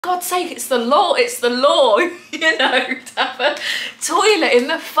God's sake, it's the law, you know, to have a toilet in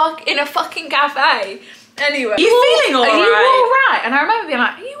a fucking cafe. Anyway, you feeling all right? Are you all right? And I remember being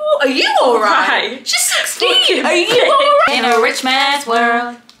like, are you all right? She's 16. Are you all right? In a rich man's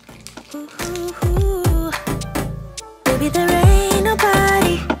world. Baby, there ain't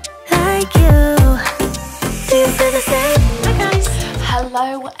nobody like you. Do you feel the same? Hi guys.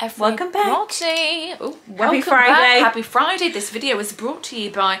 Hello everyone. Welcome back. Welcome Friday. back. Happy Friday. This video is brought to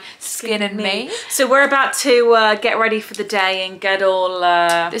you by Skin and Me. So we're about to get ready for the day and get all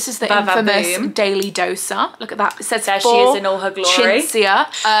this is the infamous daily doser. Look at that. It says there she is in all her glory.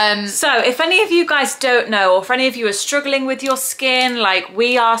 Cinzia. So if any of you guys don't know, or if any of you are struggling with your skin like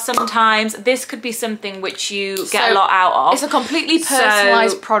we are sometimes, this could be something which you get a lot out of. It's a completely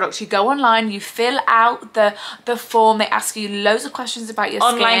personalized product. You go online, you fill out the form, they ask you loads of questions about your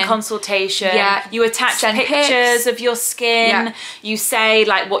skin. Online consultation. Yeah. You attach pictures of your skin. Yeah. You say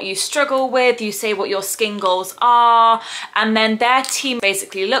like what you struggle with. You say what your skin goals are. And then their team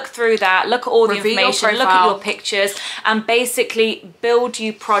basically look through that, look at all the information, look at your pictures, and basically build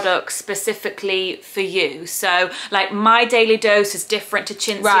you products specifically for you. So like my daily dose is different to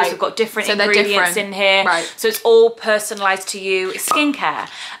Cinzia's. Right. We've got different ingredients in here. Right. So it's all personalized to you. It's skincare.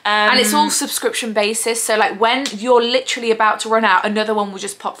 And it's all subscription basis. So like when you're literally about to run out, another one will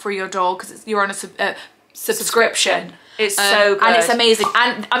just pop through your door because you're on a subscription. It's so good. And it's amazing.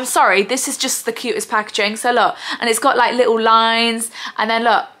 And I'm sorry, this is just the cutest packaging. So look, and it's got like little lines, and then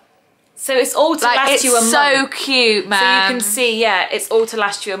look. So it's all to last you a month. It's so cute, man. So you can see, yeah, it's all to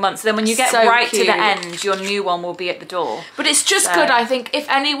last you a month. So then when you get right to the end, your new one will be at the door. But it's just good, I think, if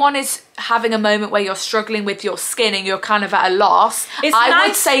anyone is having a moment where you're struggling with your skin and you're kind of at a loss, I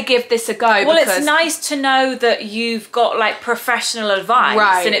would say give this a go. Well, it's nice to know that you've got like professional advice.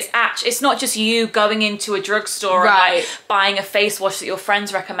 Right. And it's not just you going into a drugstore and like buying a face wash that your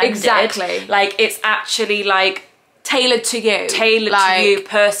friends recommended. Exactly. Like it's actually like tailored to you, to you,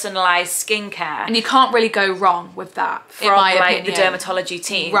 personalized skincare, and you can't really go wrong with that from like the dermatology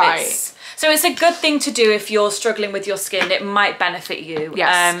team, right? So it's a good thing to do if you're struggling with your skin. It might benefit you.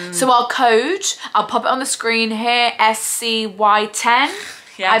 Yes. So our code, I'll pop it on the screen here, SCY10,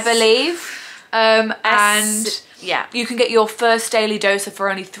 I believe, and yeah, you can get your first daily doser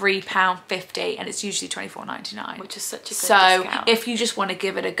for only £3.50, and it's usually £24.99, which is such a good discount. If you just want to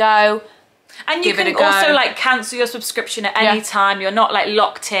give it a go. And you can also like cancel your subscription at any time. You're not like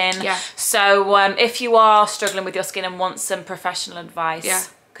locked in. Yeah. So if you are struggling with your skin and want some professional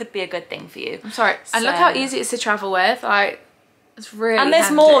advice, could be a good thing for you. I'm sorry. And look how easy it is to travel with. Like, it's really And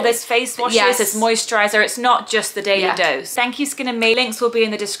there's more. There's face washes, there's moisturizer. It's not just the daily dose. Thank you, Skin and Me. Links will be in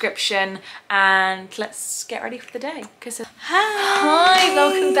the description. And let's get ready for the day. Hi,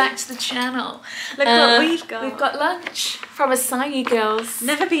 welcome back to the channel. Look what we've got. We've got lunch from Acai Girls.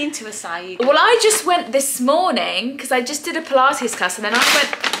 Never been to Acai. Well, I just went this morning because I just did a Pilates class, and then I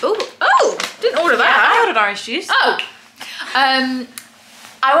went, oh, didn't order that. Yeah, I ordered orange juice. Oh.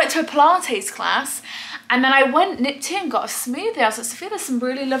 I went to a Pilates class, and then I nipped in, got a smoothie. I was like, Sophia, there's some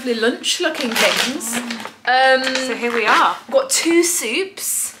really lovely lunch-looking things. So here we are. Got 2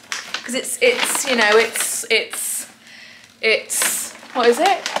 soups because it's you know it's what is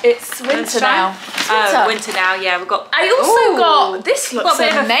it? It's winter now. Oh, winter now. Yeah, we've got. I also got this. Looks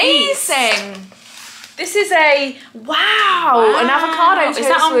amazing. This is an avocado toast. Is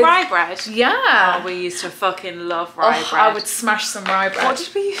that on rye bread? Yeah. Oh, we used to fucking love rye bread. I would smash some rye bread. What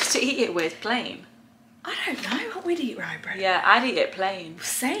did we used to eat it with? Plain? I don't know what we'd eat rye bread. Yeah, I'd eat it plain.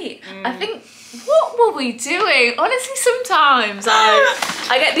 Say, I think, what were we doing? Honestly, sometimes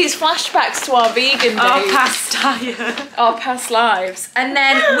I get these flashbacks to our vegan days. Our past diet. Our past lives. And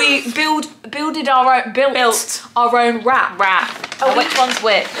then we built our own wrap. Oh, which one's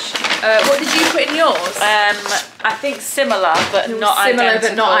which? What did you put in yours? I think similar, but not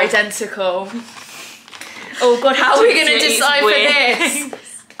identical. Oh God, how are we going to decipher this?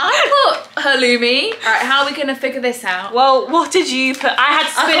 I put halloumi. All right, how are we going to figure this out? Well, what did you put? I had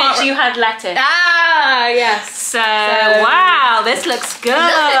spinach, you had lettuce. Ah, yes. So wow, this looks good. Look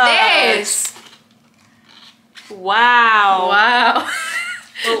at this. Wow. Wow.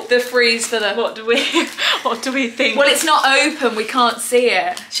 Well, the freeze for the... What do we think? Well, it's not open. We can't see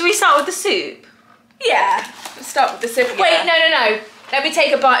it. Should we start with the soup? Yeah. Let's start with the soup. Yeah. Wait, no. Let me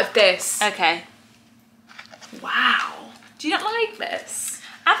take a bite of this. Okay. Wow. Do you not like this?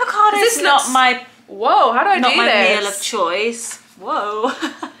 Avocado is not my... Whoa, how do I do this? Not my meal of choice. Whoa.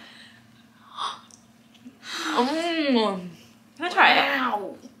 Can I try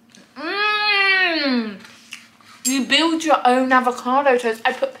it? You build your own avocado toast.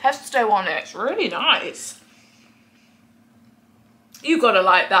 I put pesto on it. It's really nice. You gotta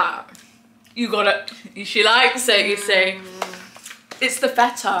like that. You gotta. She likes it. You see. It's the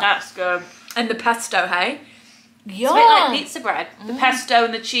feta. That's good. And the pesto, hey. Yeah. It's a bit like pizza bread. The pesto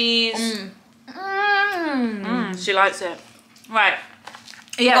and the cheese. She likes it. Right.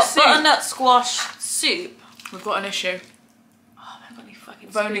 Yeah. We've got butternut squash soup. We've got an issue. Oh, I haven't got any fucking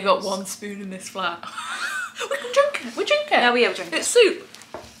We've only got 1 spoon in this flat. We can drink it. We drink it. No, we have drink it. It's soup.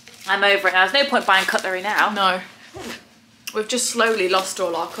 I'm over it now. There's no point buying cutlery now. No. We've just slowly lost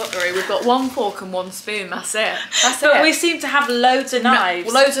all our cutlery. We've got 1 fork and 1 spoon. That's it. That's But it. we seem to have loads of knives.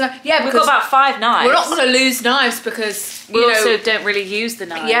 No, loads of knives. Yeah, we've got about 5 knives. We're not going to lose knives because we also don't really use the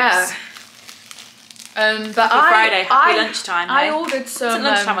knives. Yeah. But happy Friday, happy lunchtime. I ordered some. It's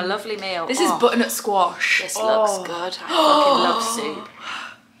lunchtime, a lovely meal. This is butternut squash. This looks good. I fucking love soup.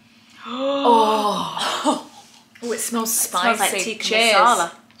 Oh, it smells spicy. It smells like tikka Cheers.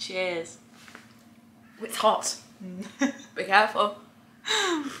 masala. Cheers. It's hot. Be careful.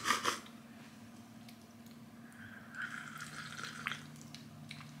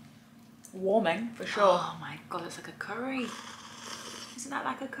 Warming for sure. Oh my god, it's like a curry. Isn't that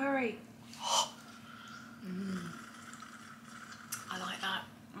like a curry? I like that.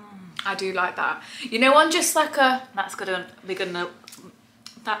 I do like that. You know, on just like a. That's gonna be good.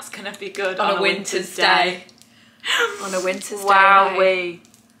 That's gonna be good on a winter's day. On a winter's day. Wowee.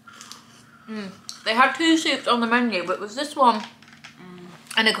 They had 2 soups on the menu, but it was this one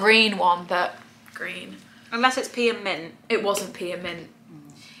and a green one. But green. Unless it's pea and mint. It wasn't pea and mint.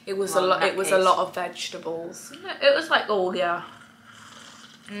 It was a lot. It was a lot of vegetables. It was like, oh yeah.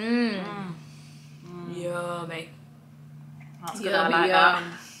 Yummy. That's good. Yummy, I like yum. that.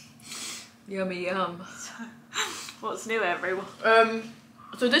 Yummy yum. What's new, everyone?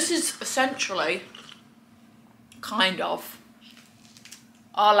 So this is essentially, kind of,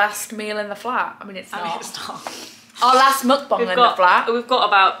 our last meal in the flat. I mean, it's not. It's not. Our last mukbang in the flat. We've got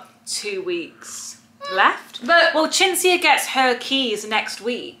about 2 weeks left. But well, Cinzia gets her keys next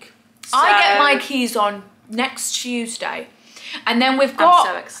week. So I get my keys on next Tuesday. And then we've got,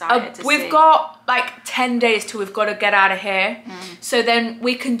 I'm so excited to we've see. got like 10 days till we've got to get out of here. So then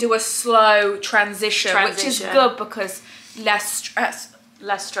we can do a slow transition, which is good because less stress.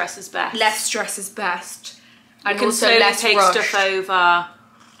 Less stress is best. Less stress is best. And also slowly less take rush. stuff over.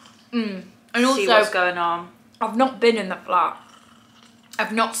 And See also, what's going on. I've not been in the flat.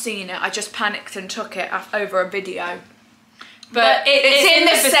 I've not seen it. I just panicked and took it over a video. But it's in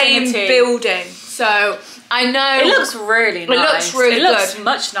the same building, so I know it looks really nice. It looks really good. It looks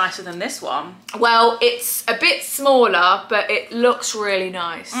much nicer than this one. Well, it's a bit smaller, but it looks really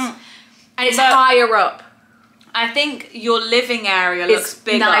nice, and it's higher up. I think your living area looks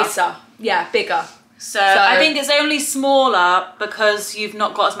bigger, nicer. Yeah, bigger. So I think it's only smaller because you've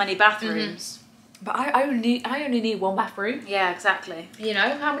not got as many bathrooms. But I only need 1 bathroom. Yeah, exactly. You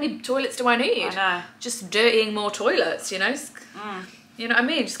know, how many toilets do I need? I know. Just dirtying more toilets, you know? You know what I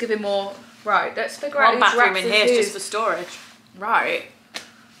mean? Just giving more... Right, let's figure out... 1 bathroom in here is just for storage. Right.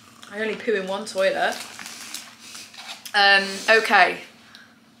 I only poo in 1 toilet. Okay.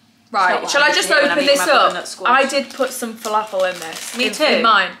 Right, shall I just open this up? I did put some falafel in this. Me too. In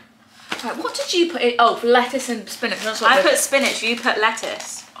mine. Right, what did you put in? Oh, lettuce and spinach. I put spinach, you put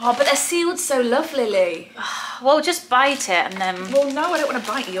lettuce. Oh, but they're sealed so lovely. Well, just bite it and then... Well, no, I don't want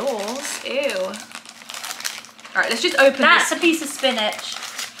to bite yours. Ew. All right, let's just open this. That's a piece of spinach.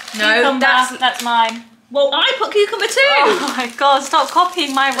 No, cucumber, that's mine. Well, I put cucumber too. Oh my god, stop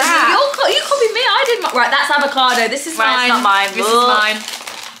copying my wrap. You copied me, I did Right, that's avocado. This is mine. It's not mine. This is mine.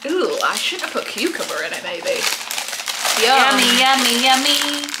 Ooh, I should have put cucumber in it, maybe. Yummy, yummy, yummy.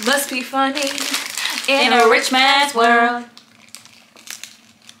 Must be funny in a rich man's world.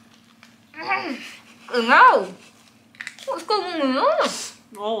 No. What's going on?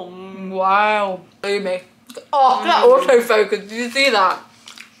 Oh. Wow. Yummy. Oh, that autofocus. Did you see that?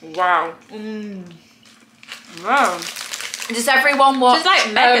 Wow. Wow. Does everyone want... It's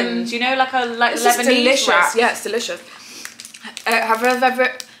like Megan's, you know, like a Lebanese delicious. wrap. Yeah, it's delicious.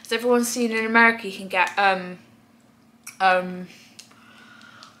 Has everyone seen in America you can get Go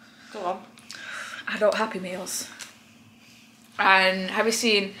on. adult Happy Meals? And have you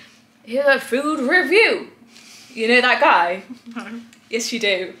seen... Here's a food review. You know that guy? No. Yes, you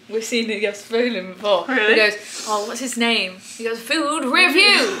do. We've seen it. You've spoken him before. Really? He goes, oh, what's his name? He goes, food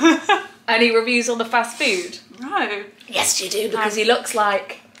review. And he reviews all the fast food. No. Yes, you do, because he looks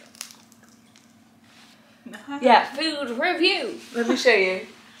like... No. Yeah, food review. Let me show you.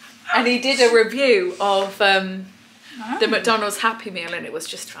 And he did a review of the McDonald's Happy Meal, and it was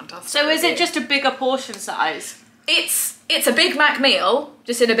just fantastic. So is it just a bigger portion size? It's a Big Mac meal,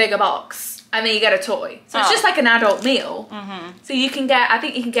 just in a bigger box. and then you get a toy. So it's just like an adult meal. So you can get, I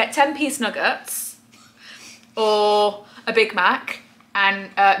think you can get 10-piece nuggets or a Big Mac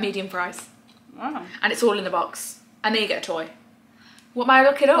and medium fries. Wow. And it's all in the box. And then you get a toy. What am I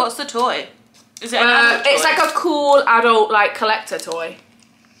looking up? What's the toy? Is it an adult toy? It's like a cool adult like collector toy.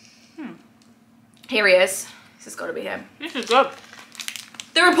 Here he is. This has got to be him. This is good.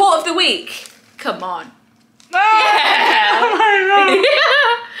 The report of the week. Come on. Yeah. Oh my God.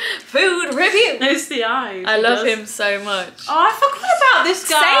 Food review. It's the eyes. I love him so much. Oh, I forgot about this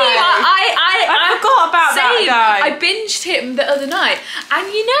guy. Same. I forgot about that guy. I binged him the other night. And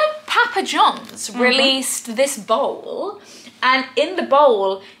you know, Papa John's released this bowl. And in the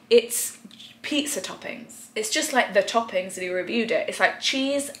bowl, it's pizza toppings. It's just like the toppings that he reviewed it. It's like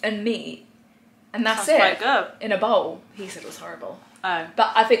cheese and meat. And that's it. Quite good. In a bowl. He said it was horrible. Oh.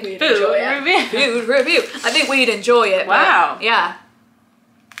 But I think we'd enjoy it. Food review. I think we'd enjoy it. Wow. But, yeah.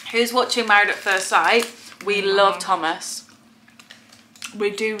 Who's watching Married at First Sight? We love Thomas.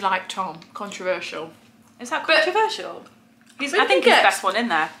 We do like Tom. Controversial. Is that controversial? I think he's the best one in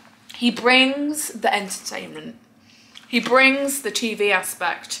there. He brings the entertainment. He brings the TV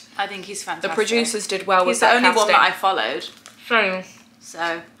aspect. I think he's fantastic. The producers did well with that. He's the only one that I followed. Same.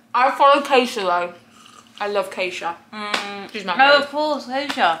 So. I follow Keisha though. I love Keisha. She's not No, good. of course,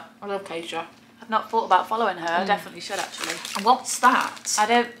 Keisha. I love Keisha. I've not thought about following her. I definitely should actually. What's that?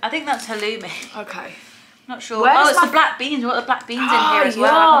 I think that's halloumi. Okay. Not sure. Where's it's the black beans. We've got the black beans in here as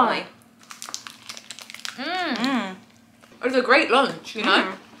well, haven't we? It was a great lunch, you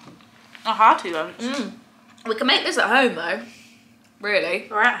know? A hearty lunch. We can make this at home though. Really.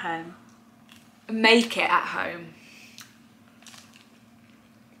 We're at home. Make it at home.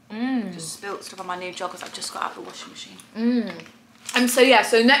 Just spilt stuff on my new joggers I've just got out of the washing machine. And so yeah,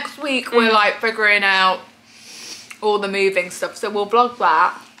 so next week we're like figuring out all the moving stuff. So we'll vlog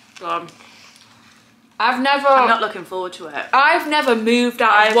that. I'm I'm not looking forward to it. I've never moved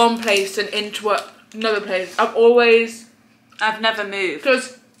out of one place and into another place. I've never moved.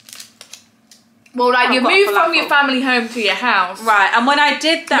 Because, well, like you move from your family home to your house. Right, and when I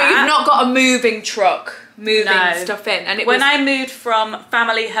did that... But you've not got a moving truck moving stuff in. And when I moved from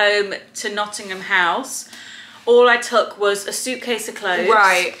family home to Nottingham House, all I took was a suitcase of clothes.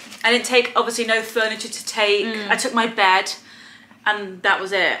 Right. I didn't take, obviously, no furniture to take. I took my bed, and that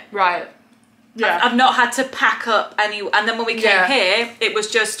was it. Right. Yeah. I've not had to pack up any... And then when we came here, it was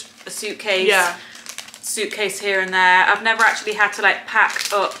just a suitcase. Yeah. Suitcase here and there. I've never actually had to like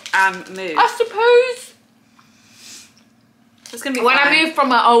pack up and move. I suppose it's gonna be when fine. I moved from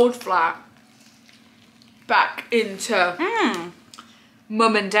my old flat back into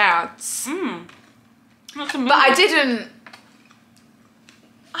mum and dad's, but I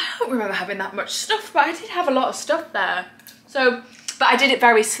don't remember having that much stuff, but I did have a lot of stuff there. So, but I did it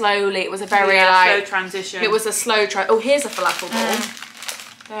very slowly. It was a very slow transition. It was a slow oh, here's a falafel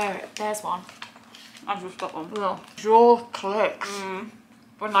ball. There's one. I've just got one. Yeah. Jaw clicks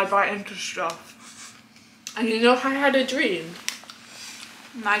when I bite into stuff. And you know, I had a dream.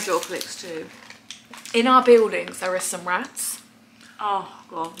 My jaw clicks too. In our buildings, there are some rats. Oh,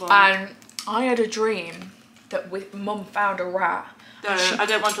 God. And I had a dream that Mum found a rat. No, I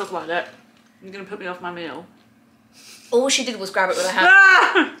don't want to talk about it. You're going to put me off my meal. All she did was grab it with her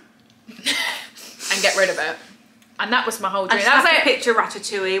hand and get rid of it. And that was my whole dream. I just have to picture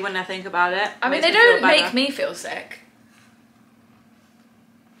Ratatouille when I think about it. I mean, they don't make me feel sick.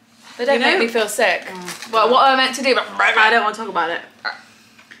 They don't make me feel sick. Well, what am I meant to do? I don't want to talk about it.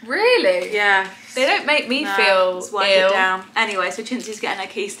 Really? Yeah. They don't make me feel let's wind it down. Anyway, so Cinzia's getting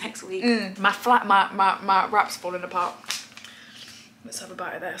her keys next week. My wrap's falling apart. Let's have a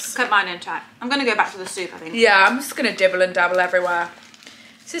bite of this. Cut mine in tight. I'm going to go back to the soup, I think. Yeah, I'm just going to dibble and dabble everywhere.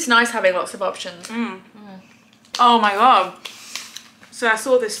 It's just nice having lots of options. Oh my God. So I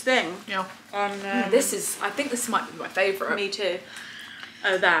saw this thing. Yeah. I think this might be my favourite. Me too.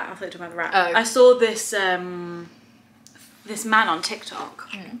 Oh, that. I thought you were talking about the rat. Oh. I saw this this man on TikTok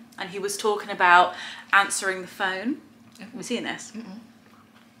and he was talking about answering the phone. Have you seen this?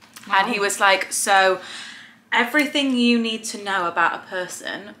 And he was like, so everything you need to know about a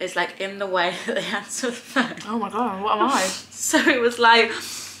person is like in the way that they answer the phone. Oh my God, what am I? So it was like,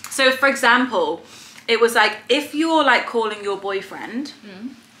 so for example, it was like, if you're like calling your boyfriend,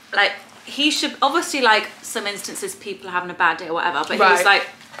 like he should, obviously like some instances people are having a bad day or whatever, but he was like,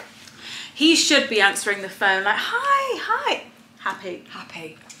 he should be answering the phone like, hi, happy.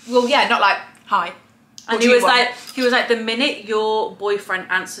 Well, yeah, not like, hi. And he was like, the minute your boyfriend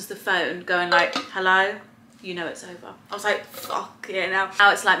answers the phone going like, hello, you know it's over. I was like, fuck yeah,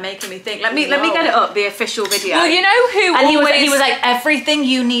 now it's like making me think. Let me get it up, the official video. Well, you know who and he was like, everything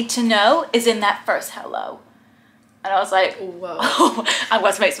you need to know is in that first hello. And I was like, whoa. I'm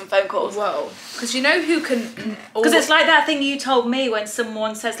going to make some phone calls. Whoa. Because you know who can... Because it's like that thing you told me when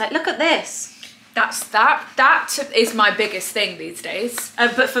someone says like, look at this. That is my biggest thing these days.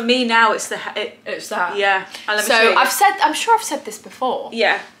 But for me now, it's that. Yeah. So I'm sure I've said this before.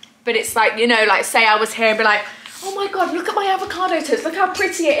 Yeah. But it's like, you know, like say I was here and be like, oh my God, look at my avocado toast. Look how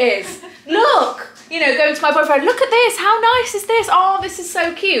pretty it is. Look. You know, going to my boyfriend, look at this. How nice is this? Oh, this is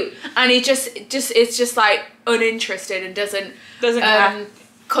so cute. And he just is just like uninterested and doesn't doesn't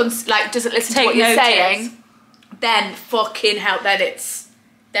listen to what you're saying. Then fucking hell, then it's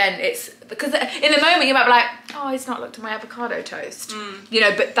because in the moment you might be like, oh, he's not looked at my avocado toast. You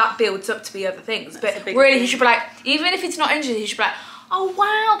know, but that builds up to be other things. That's but really, he should be like, even if he's not interested, he should be like, oh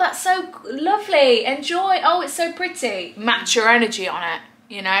wow, that's so lovely. Enjoy. Oh, it's so pretty. Match your energy on it.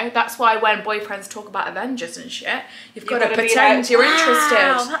 You know, that's why when boyfriends talk about Avengers and shit, you've got to pretend like, you're interested.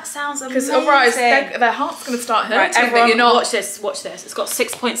 Wow, that sounds amazing. Because otherwise their heart's going to start hurting. Right, everyone, you're not. Watch this. It's got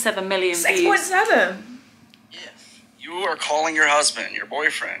 6.7 million views. 6.7? If you are calling your husband, your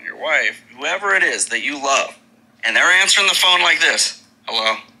boyfriend, your wife, whoever it is that you love, and they're answering the phone like this,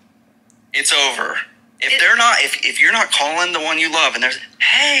 hello, it's over. If you're not calling the one you love and there's,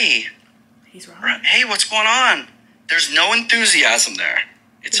 hey. He's right. Hey, what's going on? There's no enthusiasm there.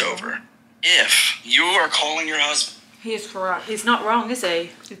 It's over. If you are calling your husband... He is correct. He's not wrong, is he?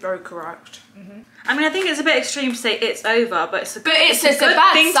 He's very correct. I mean, I think it's a bit extreme to say it's over, but it's a bad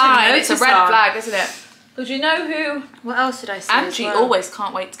sign. It's a red flag, isn't it? Because you know who... What else did I say? Angie always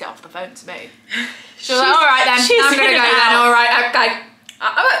can't wait to get off the phone to me. She's like, all right then, I'm going to go then, all right, okay.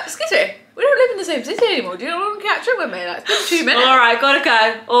 Excuse me, we don't live in the same city anymore. Do you want to catch up with me? Like, it's been 2 minutes. All right, gotta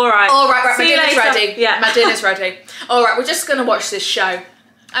go. All right. Right, my dinner's ready. Yeah. My dinner's ready. All right, we're just going to watch this show.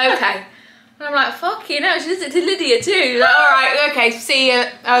 Okay. And I'm like, fuck you know, she does it to Lydia too. Like, all right, okay, see you.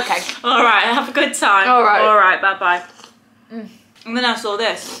 Okay. All right, have a good time. All right, bye-bye. And then I saw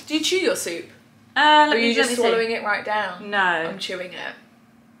this. Do you chew your soup? Or are you just swallowing it right down? No. I'm chewing it.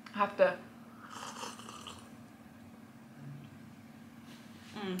 I have to...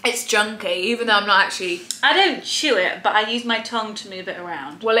 It's junky, even though I'm not actually... I don't chew it, but I use my tongue to move it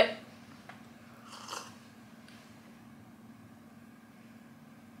around. Well,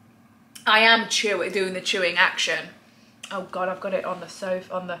 I am doing the chewing action. Oh God, I've got it on the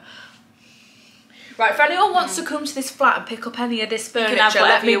sofa, on the... Right, if anyone wants to come to this flat and pick up any of this furniture,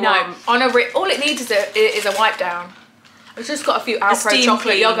 let me know. All it needs is a wipe down. It's just got a few Alpro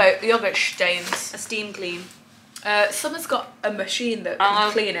chocolate yogurt stains. A steam clean. Summer's got a machine that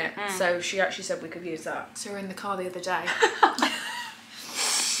can clean it, so she actually said we could use that. So we're in the car the other day, and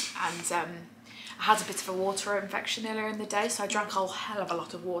I had a bit of a water infection earlier in the day, so I drank a hell of a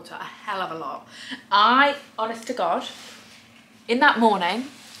lot of water, a hell of a lot. Honest to God, in that morning...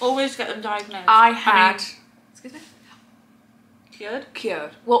 Always get them diagnosed. Excuse me?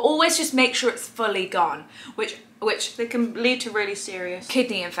 Cured? Well, always just make sure it's fully gone, which they can lead to really serious...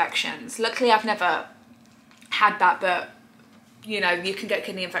 kidney infections. Luckily, I've never had that, but you know, you can get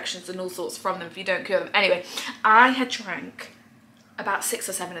kidney infections and all sorts from them if you don't cure them. Anyway, I had drank about 6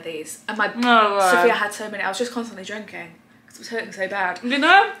 or 7 of these, and Sophia had so many. I was just constantly drinking because it was hurting so bad. You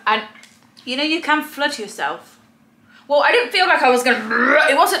know? And you know, you can flood yourself. Well, I didn't feel like I was gonna...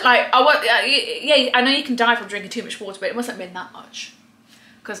 It wasn't like... yeah, I know you can die from drinking too much water, but it mustn't have been that much.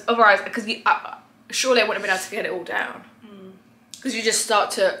 Because otherwise... surely I wouldn't have been able to get it all down. Because you just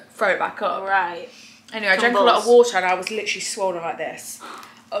start to throw it back up. Right. Anyway, I drank a lot of water and I was literally swollen like this.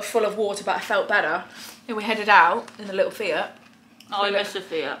 Full of water, but I felt better. Then we headed out in the little Fiat. Oh, I missed the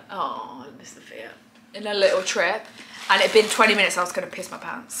Fiat. Oh, I missed the Fiat. In a little trip. And it'd been 20 minutes, I was going to piss my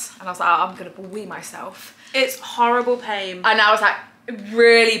pants. And I was like, oh, I'm going to wee myself. It's horrible pain. And I was like,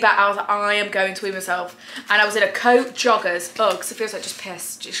 really bad. I was like, I am going to wee myself. And I was in a coat, joggers, Uggs. Sophia's like, just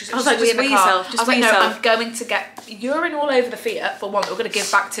piss. I was like, just wee yourself. I was like, no, I'm going to get urine all over the Fiat, for one, that we're going to give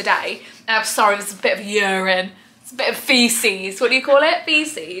back today. And I'm sorry, there's a bit of urine. It's a bit of feces. What do you call it?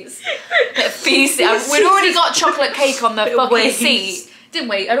 Feces. A bit of feces. We'd already got chocolate cake on the fucking seat, didn't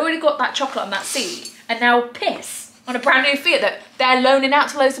we? I'd already got that chocolate on that seat. And now piss on a brand new Fiat that they're loaning out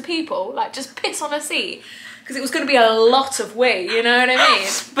to loads of people. Like, just piss on a seat. Because it was going to be a lot of wee, you know what I mean?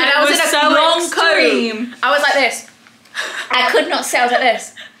 But and I was in a long coat. I was like this. I could not sit, I was like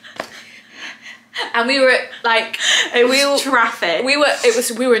this. And we were like, traffic. We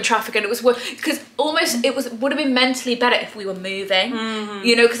were in traffic, and it was because almost would have been mentally better if we were moving,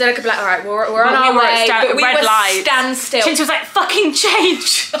 you know, because then I could be like, all right, we're on our way, but we were standstill. Cinzia was like, fucking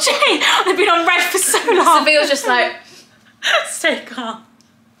change. I've been on red for so long. Sophia was just like, stay calm.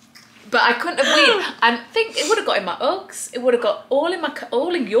 But I couldn't have weed. I think it would have got in my Uggs. It would have got all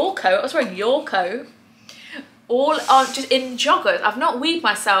in your coat. I was wearing your coat. All just in joggers. I've not weed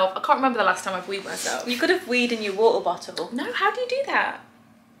myself. I can't remember the last time I've weed myself. You could have weed in your water bottle. No, how do you do that?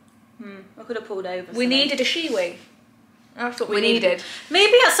 I could have pulled over. We needed a she-wee. That's what we needed.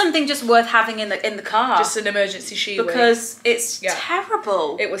 Maybe that's something just worth having in the car. Just an emergency she-wee. Because it's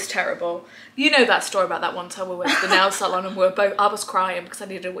terrible. It was terrible. You know that story about that one time we went to the nail salon and I was crying because I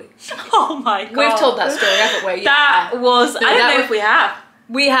needed a wee. Oh my God. We've told that story, haven't we? That was, I don't know if we have.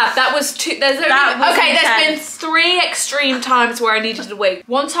 We have. That was two. There's been 3 extreme times where I needed a wee.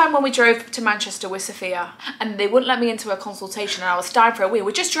 One time when we drove to Manchester with Sophia, and they wouldn't let me into a consultation, and I was dying for a wee.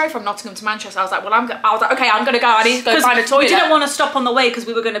 We just drove from Nottingham to Manchester. I was like, okay, I'm gonna go. I need to go find a toilet. We didn't want to stop on the way because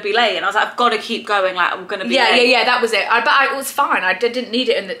we were going to be late, and I was like, I've got to keep going. Like, I'm going to be late. Yeah. That was it. But it was fine. I didn't need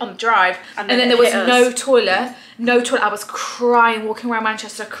it on the drive. And then there was no toilet. No toilet. I was crying, walking around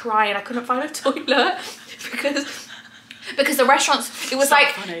Manchester, crying. I couldn't find a toilet because the restaurants, it was so like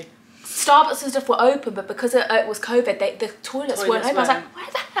funny. Starbucks and stuff were open, but because it was COVID, the toilets weren't open. I was like,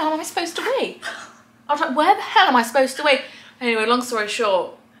 where the hell am I supposed to wee? I was like, where the hell am I supposed to wee? Anyway, long story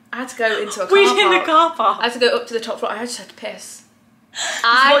short, I had to go into a car park. In the car park. I had to go up to the top floor. I just had to piss.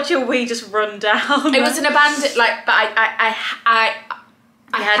 Watch your wee just run down. It was an abandoned, like, but I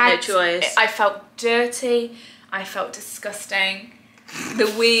had no choice. I felt dirty. I felt disgusting.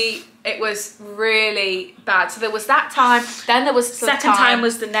 The wee, it was really bad. So there was that time. Then there was the second time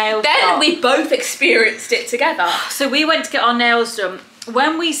was the nails. Then we both experienced it together. So we went to get our nails done.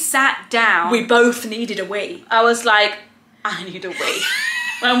 When we sat down, we both needed a wee. I was like, I need a wee.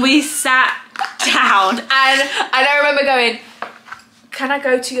 When we sat down, and I remember going, can I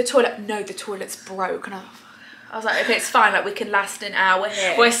go to your toilet? No, the toilet's broke. And I was like, okay, it's fine. Like, we can last an hour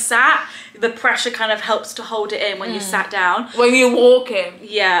here. We're sat. The pressure kind of helps to hold it in when you sat down. When you're walking.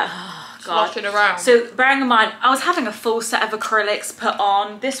 Yeah. Oh, God. Sloshing around. So bearing in mind, I was having a full set of acrylics put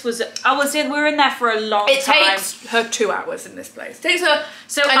on. We were in there for a long time. It takes her 2 hours in this place. It takes her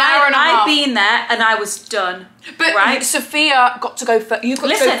an hour and a half. I'd been there and I was done. But right? Sophia got to go first. You got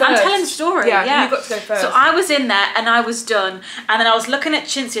to go first. I'm telling the story. Yeah, you got to go first. So I was in there and I was done. And then I was looking at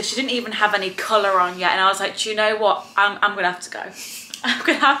Cinzia. She didn't even have any colour on yet. And I was like, do you know what? I'm going to have to go. I'm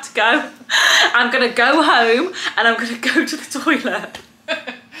going to have to go. I'm going to go home and I'm going to go to the toilet.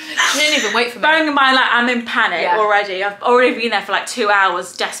 She didn't even wait for me. Bearing in mind, like, I'm in panic already. I've already been there for like 2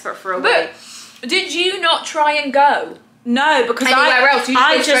 hours, desperate for a wee. Did you not try and go? No, because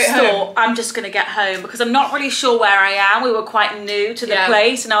I just thought I'm just going to get home because I'm not really sure where I am. We were quite new to the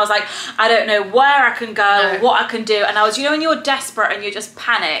place and I was like, I don't know where I can go, what I can do. And I was, you know, when you're desperate and you're just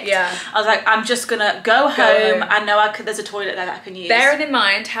panicked. Yeah. I was like, I'm just going to go home. I know there's a toilet there that I can use. Bearing in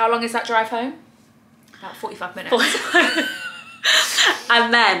mind, how long is that drive home? About 45 minutes.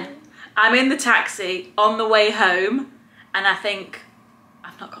 And then I'm in the taxi on the way home and I think,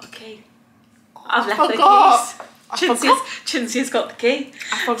 I've not got a key. I've left the keys. Cinzia's got the key.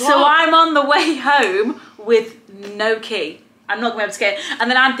 So I'm on the way home with no key. I'm not going to be able to get it. And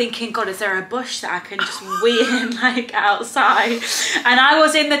then I'm thinking, God, is there a bush that I can just wee in, like, outside? And I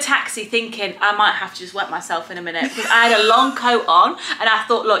was in the taxi thinking, I might have to just wet myself in a minute because I had a long coat on and I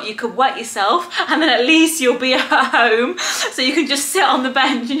thought, look, you could wet yourself and then at least you'll be at home so you can just sit on the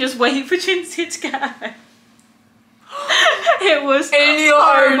bench and just wait for Cinzia to get home. It was in your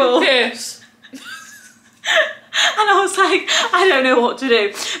own piss. And I was like, I don't know what to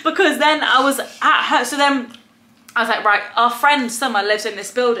do. Because then I was at her, so then I was like, right, our friend Summer lives in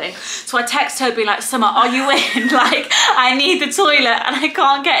this building. So I text her being like, Summer, are you in? Like, I need the toilet and I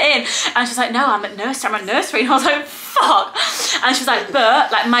can't get in. And she's like, no, I'm at nursery. And I was like, fuck. And she's like,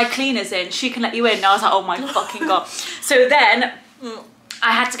 but like my cleaner's in, she can let you in. And I was like, oh my fucking God. So then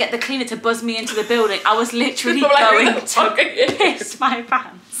I had to get the cleaner to buzz me into the building. I was literally going to piss my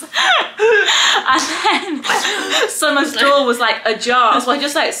pants. And then Summer's door was like ajar, so I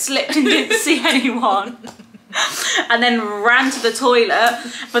just like slipped and didn't see anyone. And then ran to the toilet,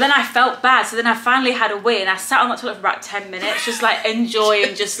 but then I felt bad, so then I finally had a wee and I sat on that toilet for about 10 minutes just like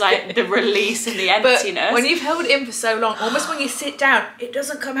enjoying just like the release and the emptiness. But when you've held it in for so long, almost when you sit down it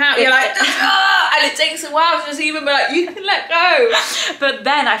doesn't come out, you're like and it takes a while to just even be like, you can let go. But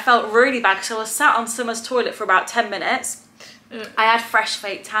then I felt really bad because I was sat on Summer's toilet for about 10 minutes I had fresh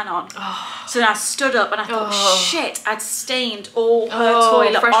fake tan on. So then I stood up and I thought, shit, I'd stained all her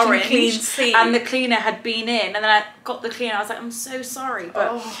toilet orange. Clean seat. And the cleaner had been in. And then I got the cleaner. I was like, I'm so sorry,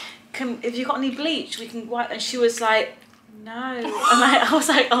 but if you got any bleach, we can wipe. And she was like, no. And I was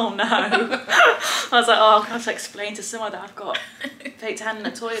like, oh no. I was like, oh, I have to explain to someone that I've got fake tan in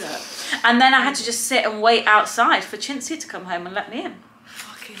the toilet. And then I had to just sit and wait outside for Cinzia to come home and let me in.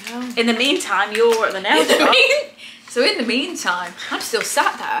 Fucking hell. In the meantime, you're at the nail shop. So in the meantime, I'm still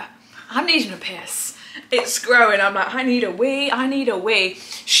sat there. I'm needing a piss. It's growing. I'm like, I need a wee. I need a wee.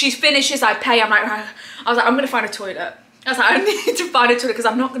 She finishes. I pay. I'm like, I was like, I'm gonna find a toilet. I was like, I need to find a toilet because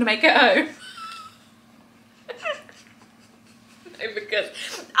I'm not gonna make it home. No, because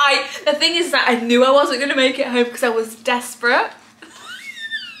the thing is that I knew I wasn't gonna make it home because I was desperate.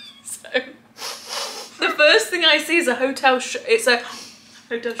 So the first thing I see is a hotel. It's a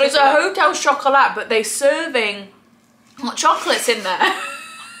hotel chocolate, but they're serving hot chocolates in there.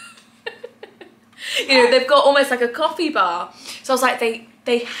 You know, they've got almost like a coffee bar. So I was like,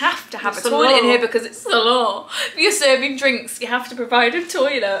 they have to have a toilet in here because it's the law. If you're serving drinks, you have to provide a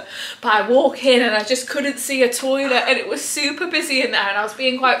toilet. But I walk in and I just couldn't see a toilet and it was super busy in there and I was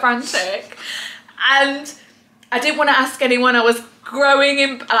being quite frantic. And I didn't want to ask anyone. I was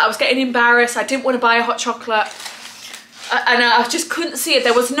I was getting embarrassed. I didn't want to buy a hot chocolate. And I just couldn't see it.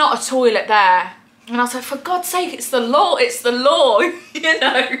 There was not a toilet there. And I was like, for God's sake, it's the law. It's the law, you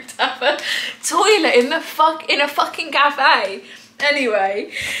know, to have a toilet in a fucking cafe.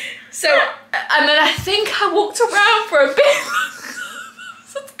 Anyway, so, and then I think I walked around for a bit. I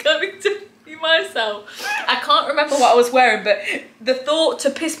was going to be myself. I can't remember what I was wearing, but the thought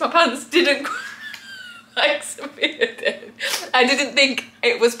to piss my pants didn't like Sophia did. I didn't think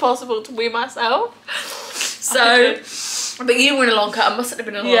it was possible to wee myself. So, but you were in a long coat. I mustn't have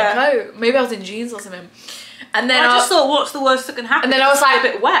been in a long coat. Maybe I was in jeans or something. And then I just thought, what's the worst that can happen? And then I was like, a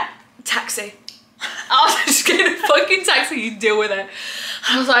bit wet. Taxi. I was just getting a fucking taxi. You deal with it.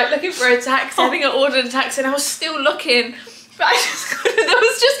 I was like looking for a taxi. I think I ordered a taxi, and I was still looking, but I just couldn't.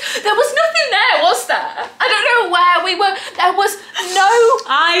 There was nothing there, was there? I don't know where we were. There was no.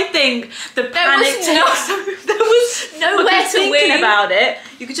 I think the panic. There was nowhere to thinking about it.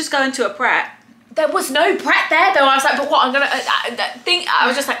 You could just go into a Pret. There was no Pret there though. I was like, but what? I'm gonna I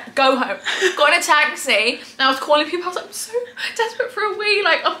was just like, go home. Got in a taxi and I was calling people. I was like, I'm so desperate for a wee.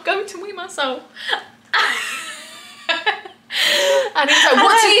 Like, I'm going to wee myself. And he was like,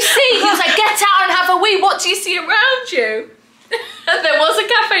 what do you see? He was like, get out and have a wee. What do you see around you? And there was a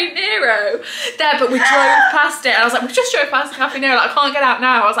Cafe Nero there, but we drove past it. And I was like, we just drove past the Cafe Nero. Like, I can't get out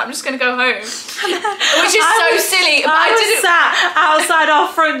now. I was like, I'm just going to go home. Which is so silly. I was sat outside our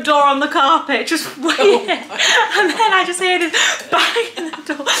front door on the carpet, just waiting. And then I just hear this bang in the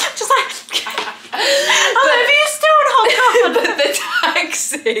door. Just like, are you still not gone? But the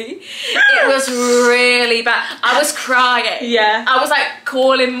taxi, it was really bad. I was crying. Yeah. I was like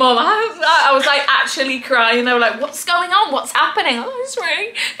calling mum. I was like actually crying. They were like, what's going on? What's happening? I was really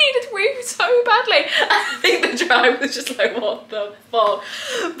needed to wee so badly. I think the driver was just like, what the fuck?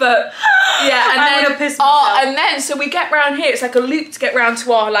 But yeah, and then so we get round here. It's like a loop to get round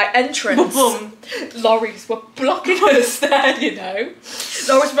to our like entrance. Lorries were blocking us there, you know.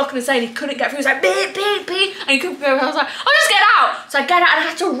 Lorries were blocking us there, and he couldn't get through. He was like beep beep beep, and he couldn't go. I was like, I'll just get out. So I get out and I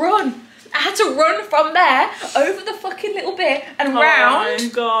had to run. I had to run from there over the fucking little bit and round. Oh my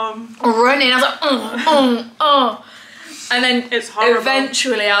God. Running. I was like, and then it's horrible.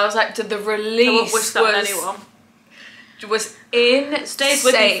 Eventually I was like, the release was insane. Stays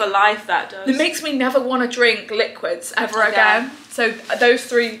with me for life, that does. It makes me never want to drink liquids ever again. So those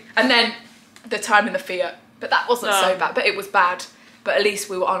three, and then the time in the Fiat, but that wasn't so bad, but it was bad. But at least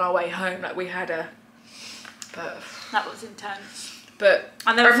we were on our way home, like we had that was intense. But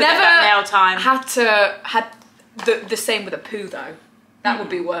I've never nail time. had the same with a poo though. That would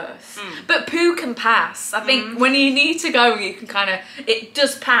be worse. But poo can pass. I think when you need to go, you can kind of, it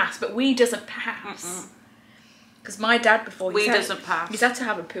does pass, but wee doesn't pass. Because my dad before, wee doesn't pass. He's had to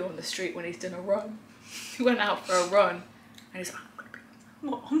have a poo on the street when he's done a run. He went out for a run and he's like, I'm gonna poo.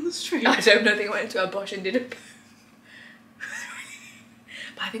 What, on the street? I don't know, they went into a bush and did a poo.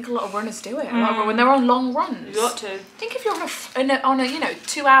 But I think a lot of runners do it. When they're on long runs. You got to. I think if you're on a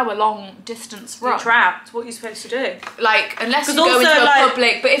 2 hour long distance run. You're trapped. What are you supposed to do? Like, unless you go into a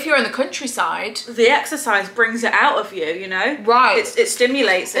public, but if you're in the countryside. The exercise brings it out of you, you know? Right. It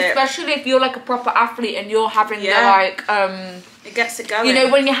stimulates it. Especially if you're like a proper athlete and you're having the like, it gets it going. You know,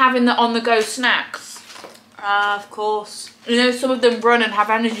 when you're having the on the go snacks. Of course. You know, some of them run and have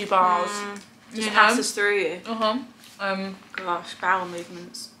energy bars. Just passes through you. Gosh, bowel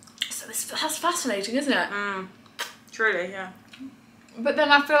movements. So that's fascinating, isn't it? Truly, yeah. But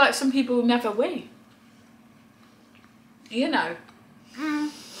then I feel like some people never wee. You know.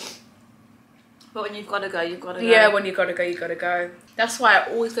 But when you've got to go, you've got to go. Yeah, when you've got to go, you've got to go. That's why I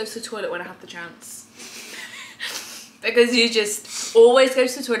always go to the toilet when I have the chance. Because you just always go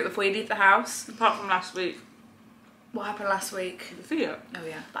to the toilet before you leave the house. Apart from last week. What happened last week? The video. Oh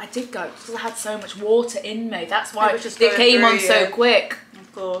yeah. But I did go because I had so much water in me. That's why it came on so quick.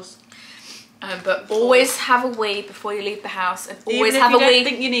 Of course. But always have a wee before you leave the house, and always have a wee. Even if you don't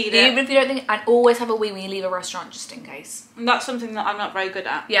think you need it. Even if you don't think, and always have a wee when you leave a restaurant, just in case. And that's something that I'm not very good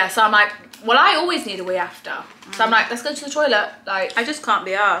at. Yeah, so I'm like, well, I always need a wee after. So I'm like, let's go to the toilet. Like, I just can't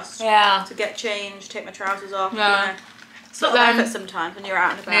be asked. Yeah. To get changed, take my trousers off. Yeah. You know. It's not effort sometimes when you're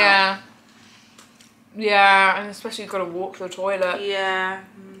out and about. Yeah. Yeah, and especially you've got to walk to the toilet. Yeah.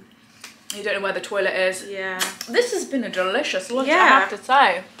 You don't know where the toilet is. Yeah. This has been a delicious lunch, I have to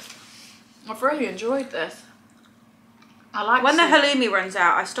say. I've really enjoyed this. I like when the halloumi runs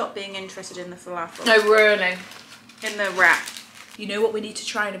out, I stop being interested in the falafel. No, really. In the wrap. You know what we need to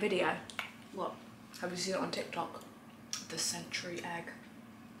try in a video? What? Have you seen it on TikTok? The century egg.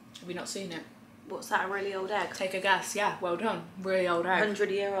 Have you not seen it? What's that, a really old egg? Take a guess. Yeah, well done. Really old egg.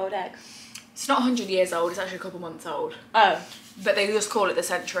 100-year-old egg. It's not 100 years old, it's actually a couple months old. Oh. But they just call it the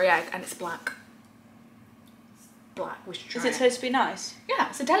century egg, and it's black. Black, we should try Is it supposed to be nice? Yeah,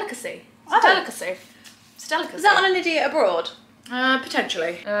 it's a delicacy. It's a delicacy. It's a delicacy. Is that on an idiot abroad?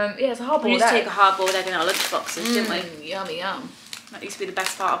 Potentially. Yeah, it's a hard-boiled egg. We used to take a hard-boiled egg in our lunch boxes, didn't we? Yummy, yum. That used to be the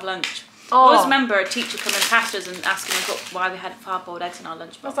best part of lunch. Oh. I always remember a teacher coming past us and asking us why we had hard-boiled eggs in our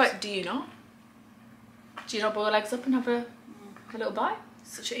lunch I was box. like, do you not? Do you not boil eggs up and have a little bite?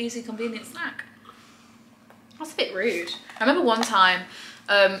 Such an easy, convenient snack. That's a bit rude. I remember one time,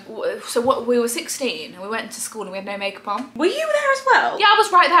 we were 16 and we went to school and we had no makeup on. Were you there as well? Yeah, I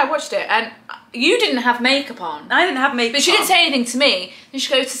was right there, I watched it, and you didn't have makeup on. I didn't have makeup on. But she didn't say anything to me. And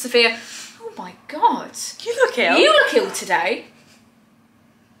she goes to Sophia, oh my God. You look ill. You look ill today.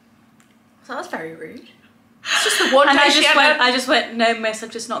 So that's very rude. It's just the one and day I just went, no miss, I've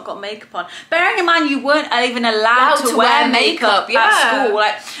just not got makeup on. Bearing in mind you weren't even allowed to wear makeup at school.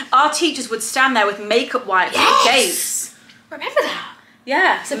 Like, our teachers would stand there with makeup wipes at the gates. Remember that?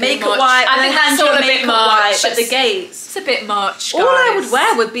 Yeah, it's a makeup bit much. wipe. I think that's all a bit much at the gates. It's a bit much, guys. All I would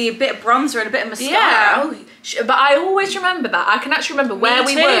wear would be a bit of bronzer and a bit of mascara. Yeah, but I always remember that. I can actually remember where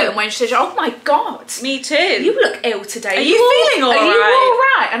we were and when she said, oh my God. Me too. You look ill today. Are you feeling all right? Are you all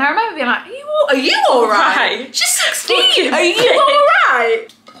right? And I remember being like, are you all right? She's 16. Are you all right?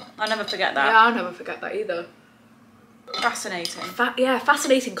 I'll never forget that. Yeah, I'll never forget that either. Fascinating.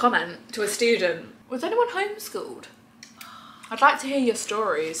 Fascinating comment to a student. Was anyone homeschooled? I'd like to hear your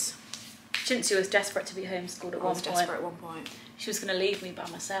stories. Cinzia was desperate to be homeschooled at one point. Desperate at one point. She was going to leave me by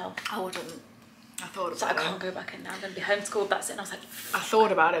myself. I wouldn't. I thought about it. I can't go back in now. I'm going to be homeschooled. That's it. And I was like, I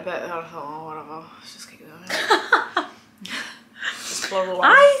thought about it, but I thought, oh, whatever. Let's just keep going. Just plod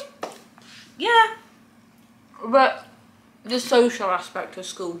along. Yeah. But the social aspect of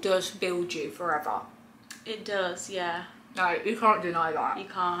school does build you forever. It does, yeah. No, you can't deny that. You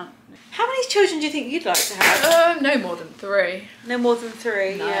can't. How many children do you think you'd like to have? No more than 3. No more than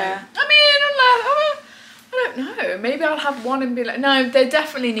 3, no. Yeah. I mean, I don't know. Maybe I'll have one and be like, no, they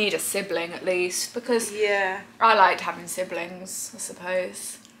definitely need a sibling at least, because yeah, I liked having siblings, I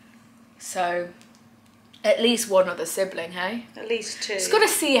suppose. So, at least one other sibling, hey? At least 2. Just got to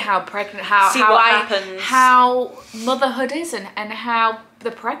see how pregnant, happens. How motherhood is and how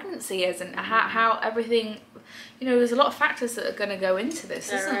the pregnancy is and how everything. You know, there's a lot of factors that are going to go into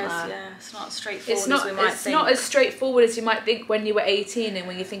this, isn't there? Yeah, it's not straightforward as we might think. It's not as straightforward as you might think when you were 18 and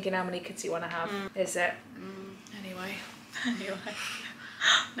when you're thinking how many kids you want to have, is it? Anyway.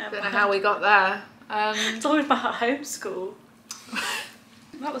 I don't know how we got there. Talking about homeschool.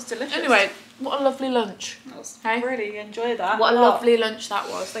 That was delicious. Anyway, what a lovely lunch. I really enjoyed that. What a lovely lunch that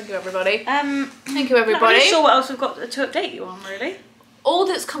was. Thank you, everybody. Thank you, everybody. Not really sure what else we've got to update you on, really. All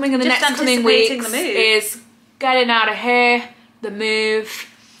that's coming in the next coming weeks is getting out of here, the move.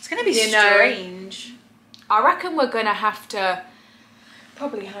 It's going to be strange. I reckon we're going to have to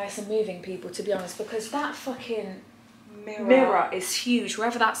probably hire some moving people, to be honest, because that fucking mirror is huge.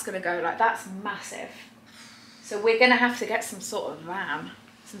 Wherever that's going to go, like, that's massive. So we're going to have to get some sort of van,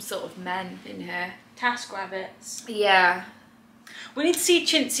 some sort of men in here. Task rabbits. Yeah. We need to see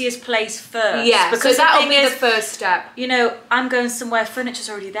Cinzia's place first. Yeah, because that'll be the first step. You know, I'm going somewhere, furniture's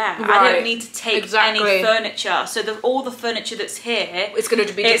already there. Right. I don't need to take any furniture. So all the furniture that's here, it's going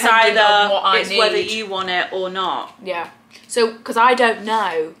to be dependent on what I need. It's whether you want it or not. Yeah. So, because I don't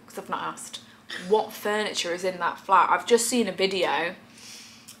know, because I've not asked, what furniture is in that flat. I've just seen a video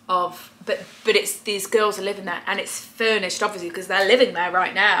of but it's these girls are living there, and it's furnished obviously because they're living there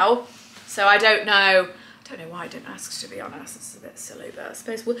right now. So I don't know why I didn't ask, to be honest. It's a bit silly, but I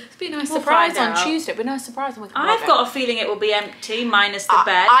suppose it'll be a nice surprise on Tuesday. It'll be a nice surprise. And I've got a feeling it will be empty, minus the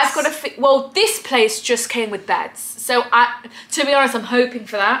beds. I've got well, this place just came with beds. So to be honest, I'm hoping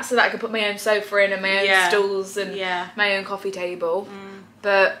for that, so that I can put my own sofa in and my own stools and my own coffee table.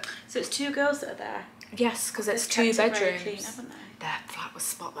 But so it's 2 girls that are there. Yes, because it's 2 bedrooms. Very clean, haven't they? Their flat was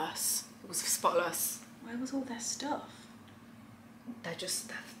spotless. It was spotless. Where was all their stuff? They're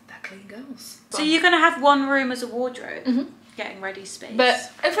clean girls. So you're going to have one room as a wardrobe, getting ready space.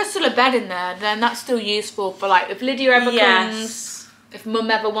 But if there's still a bed in there, then that's still useful for like if Lydia ever comes, if Mum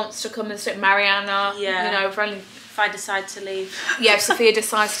ever wants to come and sit, Mariana, you know, if I decide to leave. Yeah, if Sophia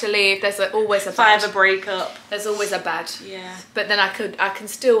decides to leave, there's always a bed. If I have a breakup. There's always a bed. Yeah. But then I can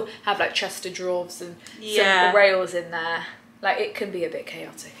still have like chest of drawers and some rails in there. Like it can be a bit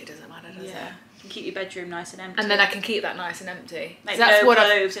chaotic, it doesn't matter, does it? You can keep your bedroom nice and empty. And then I can keep that nice and empty. Like that's no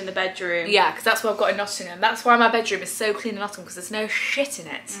clothes in the bedroom. Yeah, because that's what I've got in Nottingham. That's why my bedroom is so clean in Nottingham, because there's no shit in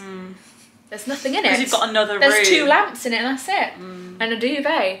it. There's nothing in it. Because you've got another room. There's 2 lamps in it and that's it. And a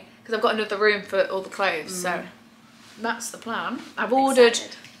duvet, because I've got another room for all the clothes. So that's the plan. I've ordered...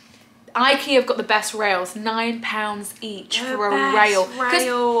 IKEA have got the best rails, £9 each for a rail.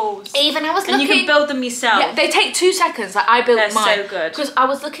 Rails. Even I was looking, and you can build them yourself. Yeah, they take 2 seconds. Like I built mine. They're so good. Because I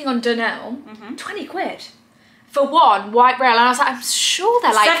was looking on Dunelm, 20 quid for one white rail, and I was like, I'm sure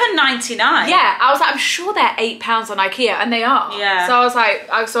they're like $7.99. Yeah, I was like, I'm sure they're £8 on IKEA, and they are. Yeah. So I was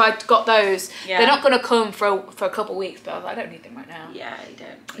like, so I got those. Yeah. They're not going to come for a couple of weeks, but I was like, I don't need them right now. Yeah, you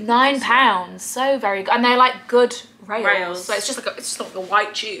don't. £9, so very good, and they're like good rails. So it's just like a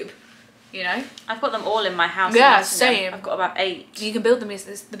white tube. You know, I've got them all in my house. Yeah, same. I've got about 8. You can build them.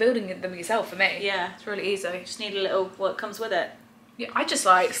 Building them yourself for me. Yeah, it's really easy. You just need a little what comes with it. Yeah, I just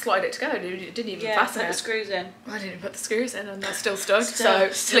like slotted it together. It didn't even fasten put the screws in. I didn't put the screws in, and they're still stuck. So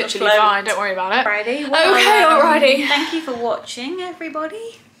it's literally fine. Don't worry about it. Alrighty. Well, okay, alrighty. Thank you for watching,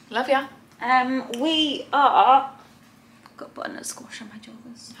 everybody. Love ya. We are. Got butternut squash on my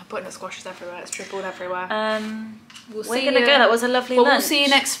joggers. Butternut squash is everywhere. It's trippled everywhere. We're gonna go. That was a lovely lunch. We'll see you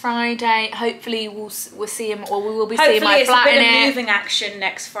next Friday. Hopefully we'll see him, or we will be seeing my flat in it. Hopefully it's a bit of moving action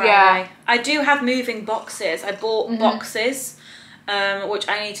next Friday. Yeah. I do have moving boxes. I bought boxes, which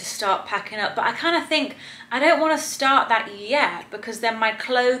I need to start packing up. But I kind of think I don't want to start that yet, because then my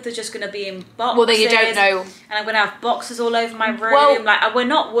clothes are just going to be in boxes. Well, then you don't know. And I'm going to have boxes all over my room. Well, like we're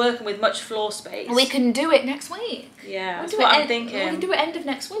not working with much floor space. We can do it next week. Yeah, that's what I'm thinking. We can do it end of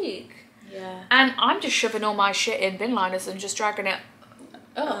next week. Yeah. And I'm just shoving all my shit in bin liners and just dragging it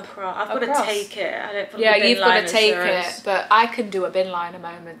up. I've got to take it. I don't put the bin you've got to take it. But I can do a bin liner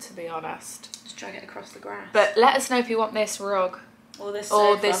moment, to be honest. Just drag it across the grass. But let us know if you want this rug. Or this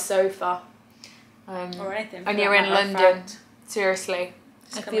sofa. Or anything. And you're in London. Seriously.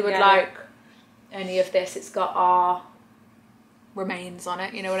 Just if you would like any of this, it's got our remains on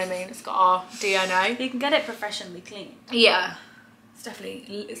it. You know what I mean? It's got our DNA. You can get it professionally clean. Yeah.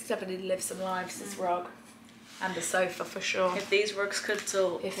 It's definitely lived some lives, this rug. And the sofa, for sure. If these rugs could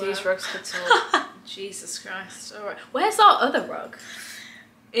talk. These rugs could talk. Jesus Christ. All right. Where's our other rug?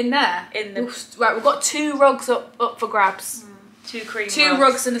 In there? Right, we've got 2 rugs up for grabs. 2 cream rugs. 2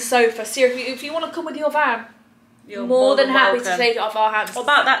 rugs and a sofa. Seriously, if you want to come with your van, you're more than happy to take it off our hands. What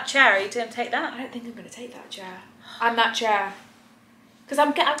about that chair? Are you going to take that? I don't think I'm going to take that chair. And that chair. Because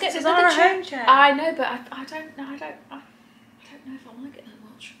I'm getting another home chair. I know, but I don't know. I don't know if I like it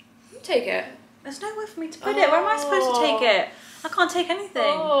that much. You take it. There's nowhere for me to put it. Where am I supposed to take it? I can't take anything.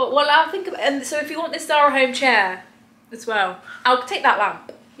 Oh, well, I'll think of it. And so if you want this Zara home chair as well, I'll take that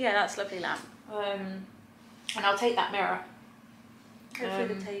lamp. Yeah, that's a lovely lamp. And I'll take that mirror. Go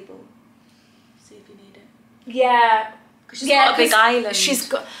through the table. See if you need it. Yeah. Because she's got a big island. She's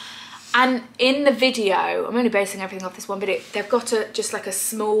got... And in the video, I'm only basing everything off this one video, they've got just like a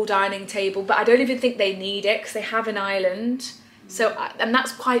small dining table, but I don't even think they need it because they have an island. So, and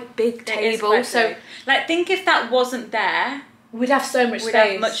that's quite big table. Quite big. Like, think if that wasn't there, we'd have so much space.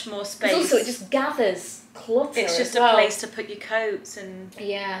 We'd have much more space. Also, it just gathers clutter. It's just a place to put your coats and...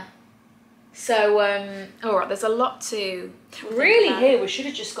 Yeah. So, all right, there's a lot to... Really here, we should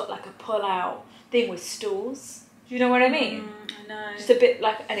have just got like a pull-out thing with stools. Do you know what I mean? I know. Just a bit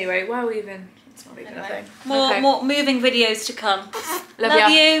like... Anyway, well, even... It's not even a thing. More moving videos to come. Love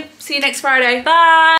you. See you next Friday. Bye.